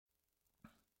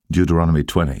Deuteronomy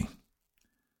 20.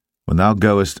 When thou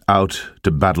goest out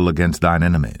to battle against thine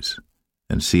enemies,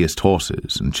 and seest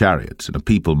horses and chariots and a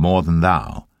people more than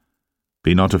thou,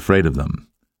 be not afraid of them,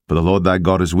 for the Lord thy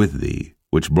God is with thee,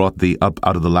 which brought thee up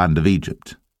out of the land of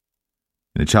Egypt.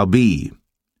 And it shall be,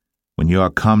 when you are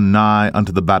come nigh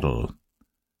unto the battle,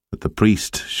 that the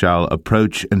priest shall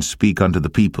approach and speak unto the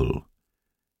people,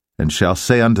 and shall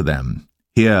say unto them,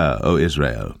 Hear, O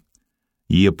Israel,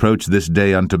 ye approach this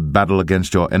day unto battle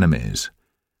against your enemies.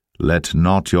 Let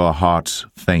not your hearts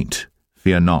faint,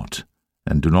 fear not,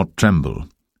 and do not tremble,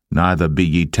 neither be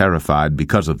ye terrified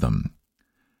because of them.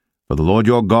 For the Lord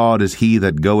your God is he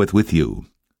that goeth with you,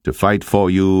 to fight for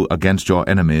you against your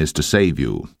enemies to save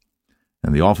you.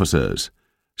 And the officers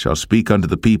shall speak unto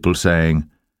the people, saying,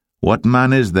 What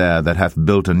man is there that hath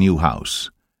built a new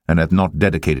house, and hath not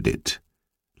dedicated it?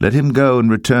 Let him go and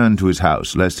return to his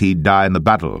house, lest he die in the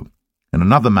battle, and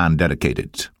another man dedicate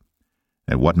it.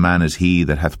 And what man is he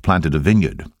that hath planted a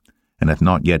vineyard, and hath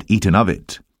not yet eaten of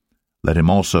it? Let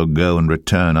him also go and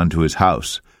return unto his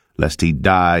house, lest he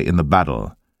die in the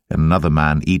battle, and another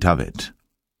man eat of it.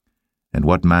 And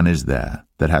what man is there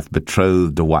that hath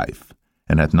betrothed a wife,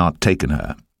 and hath not taken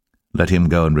her? Let him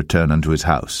go and return unto his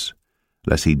house,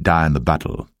 lest he die in the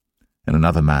battle, and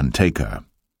another man take her.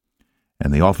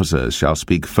 And the officers shall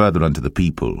speak further unto the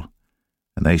people,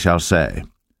 and they shall say,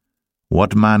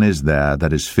 What man is there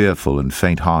that is fearful and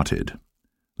faint-hearted?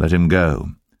 Let him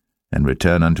go, and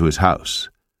return unto his house,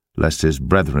 lest his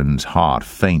brethren's heart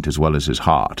faint as well as his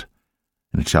heart.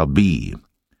 And it shall be,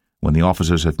 when the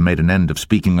officers have made an end of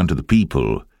speaking unto the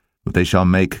people, that they shall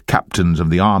make captains of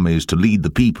the armies to lead the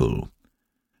people.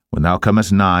 When thou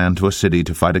comest nigh unto a city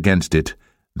to fight against it,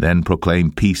 then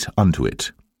proclaim peace unto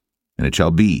it. And it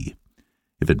shall be,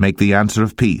 if it make thee answer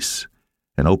of peace,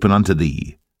 and open unto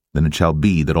thee, then it shall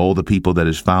be that all the people that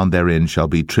is found therein shall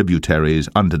be tributaries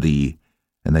unto thee,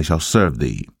 and they shall serve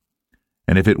thee.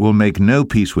 And if it will make no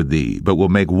peace with thee, but will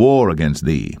make war against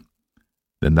thee,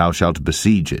 then thou shalt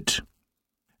besiege it.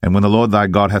 And when the Lord thy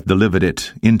God hath delivered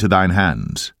it into thine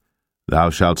hands, thou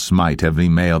shalt smite every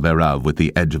male thereof with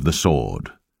the edge of the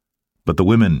sword. But the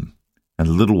women, and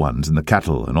the little ones, and the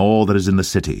cattle, and all that is in the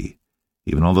city,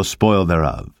 even all the spoil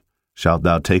thereof, shalt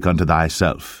thou take unto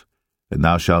thyself, and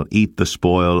thou shalt eat the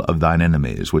spoil of thine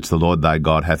enemies, which the Lord thy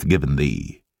God hath given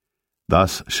thee.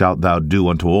 Thus shalt thou do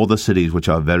unto all the cities which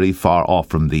are very far off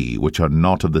from thee, which are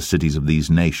not of the cities of these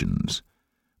nations,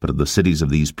 but of the cities of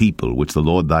these people, which the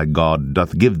Lord thy God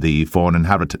doth give thee for an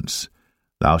inheritance.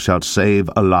 Thou shalt save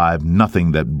alive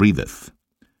nothing that breatheth,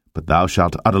 but thou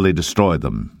shalt utterly destroy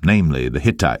them, namely the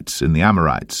Hittites, and the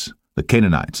Amorites, the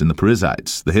Canaanites, and the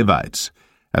Perizzites, the Hivites,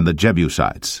 and the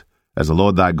Jebusites, as the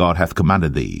Lord thy God hath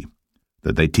commanded thee,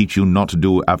 that they teach you not to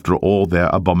do after all their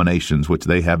abominations which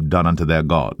they have done unto their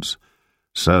gods.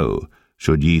 So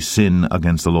should ye sin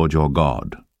against the Lord your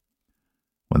God.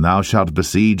 When thou shalt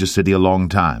besiege a city a long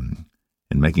time,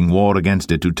 in making war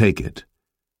against it to take it,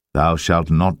 thou shalt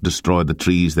not destroy the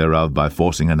trees thereof by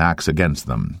forcing an axe against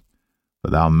them, for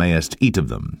thou mayest eat of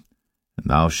them, and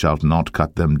thou shalt not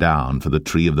cut them down, for the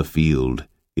tree of the field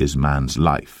is man's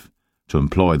life, to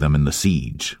employ them in the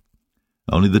siege.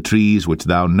 Only the trees which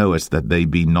thou knowest that they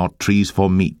be not trees for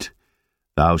meat,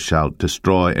 thou shalt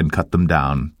destroy and cut them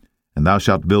down, and thou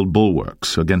shalt build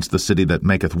bulwarks against the city that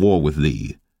maketh war with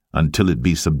thee, until it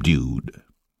be subdued.